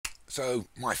So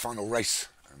my final race,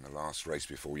 and the last race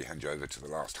before we hand you over to the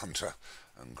last hunter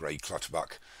and Grey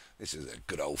Clutterbuck. This is a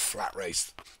good old flat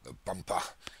race, the bumper,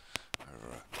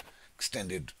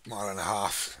 extended mile and a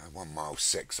half, 1 mile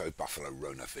 6. So Buffalo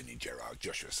Rona, Vinnie Gerard,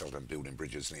 Joshua Selden, Building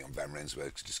Bridges, Leon Van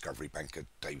Rensburg's Discovery Banker,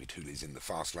 David Hooley's in the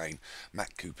fast lane,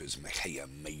 Matt Cooper's Mehaya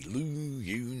Meilu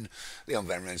Yoon, Leon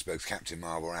Van Rensburg's Captain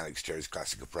Marvel, Alex Cherry's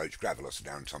Classic Approach, Gravelos,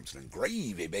 Darren Thompson, and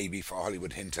Gravy Baby for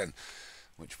Hollywood Hinton,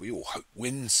 which we all hope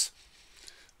wins,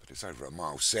 but it's over 1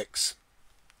 mile 6.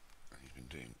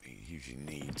 He usually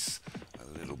needs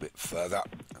a little bit further,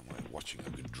 and we're watching a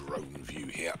good drone view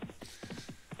here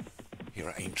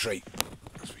at Aintree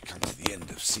as we come to the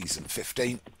end of season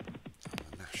 15 on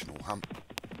the national hunt.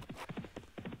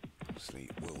 Obviously,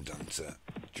 well done to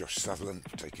Josh Sutherland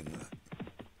for taking the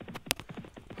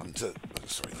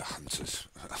hunters.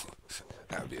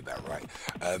 That would be about right.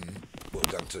 Well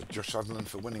done to Josh Sutherland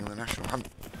for winning the national hunt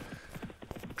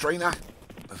trainer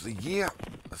of the year,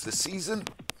 of the season.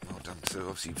 Well done to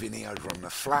obviously Vinny over on the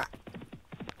flat.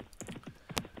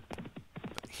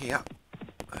 But here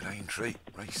at Aintree,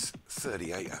 race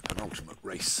 38, a penultimate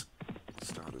race.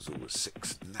 Starters all with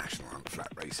 6 national hunt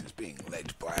flat races, being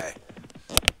led by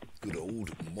good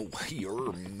old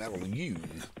Mohair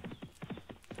Melyoon.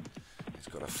 He's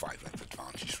got a 5-length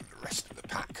advantage from the rest of the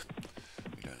pack.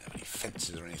 We don't have any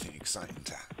fences or anything exciting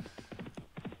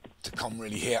to come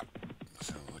really here.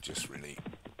 So we're just really...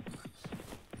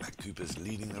 Matt Cooper's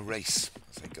leading the race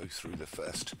as they go through the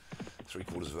first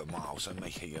 3/4 of a mile. So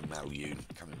Mehaya Melyoon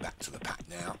coming back to the pack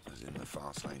now, as in the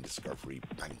fast lane. Discovery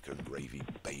Banker and Gravy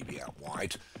Baby out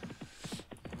wide.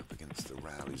 Up against the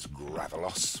rail is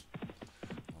Gravelos.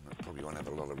 One that probably won't have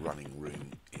a lot of running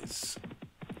room is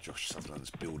Josh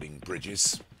Sutherland's Building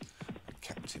Bridges, and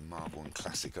Captain Marvel and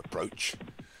Classic Approach.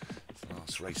 It's the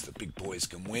last race the big boys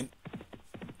can win.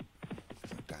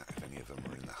 I doubt if any of them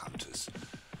are in the hunters.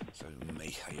 So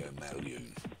Mehaya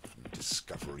Melyoon from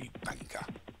Discovery Banker.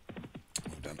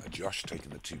 Well done to Josh,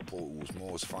 taking the 2 Portals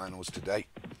Moors finals today.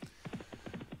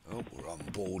 Oh, we're on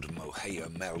board Mehaya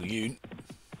Melyoon.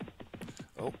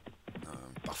 Oh,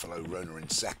 Buffalo Rona in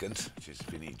second, which is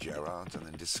Vinnie Gerard, and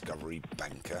then Discovery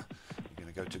Banker. We're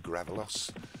going to go to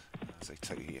Gravelos as they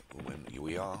take it. When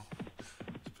we are.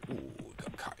 Oh, we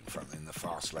got cut in front in the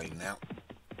fast lane now.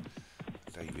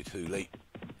 David Hooley.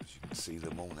 As you can see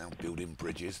them all now building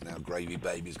bridges. Now Gravy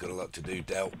Baby's got a lot to do,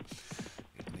 Del.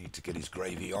 He'd need to get his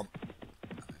gravy on.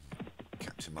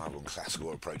 Captain Marvel and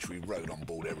Classical Approach, we rode on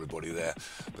board everybody there,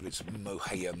 but it's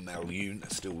Mehaya Melyoon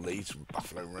that still leads from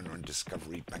Buffalo Runner and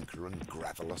Discovery Banker and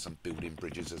Gravelos and Building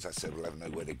Bridges. As I said, we'll have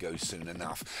nowhere to go soon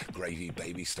enough. Gravy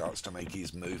Baby starts to make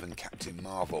his move, and Captain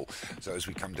Marvel. So as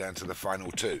we come down to the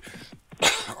final 2,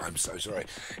 I'm so sorry,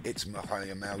 it's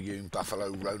Mehaya Melyoon,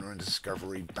 Buffalo Rona and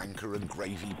Discovery Banker and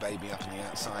Gravy Baby up on the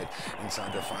outside.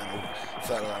 Inside the final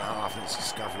furlong and a half, and it's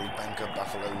Discovery Banker,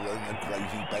 Buffalo Rona,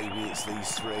 Gravy Baby. It's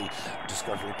these 3.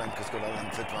 Discovery Banker's got a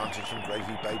length advantage from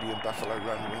Gravy Baby and Buffalo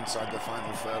Rona inside the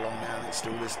final furlong now, and it's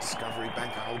still this Discovery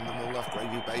Banker holding them all off.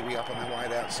 Gravy Baby up on the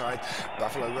wide outside.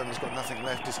 Buffalo Rona's got nothing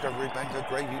left. Discovery Banker,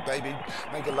 Gravy Baby,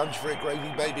 make a lunge for it. Gravy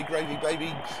Baby,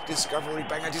 Discovery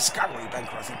Banker. Discovery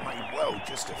Banker, I think, might well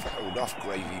just have held off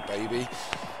Gravy Baby,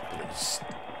 but it was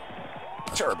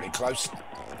terribly close.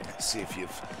 Let's see if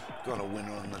you've got a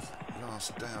winner on the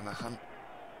last day on the hunt.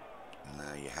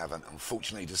 No, you haven't.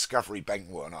 Unfortunately, Discovery Bank,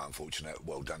 well, not unfortunate,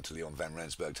 well done to Leon Van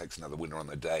Rensburg, takes another winner on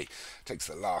the day, takes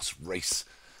the last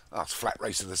flat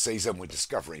race of the season with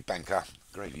Discovery Banker.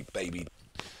 Gravy Baby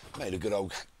made a good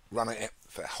old run at it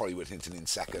for Hollywood Hinton in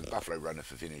second, Buffalo Runner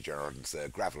for Vinnie Gerard in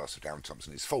third, Gravelos of Darren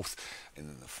Thompson is fourth, and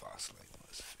then the fast lane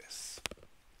was fifth.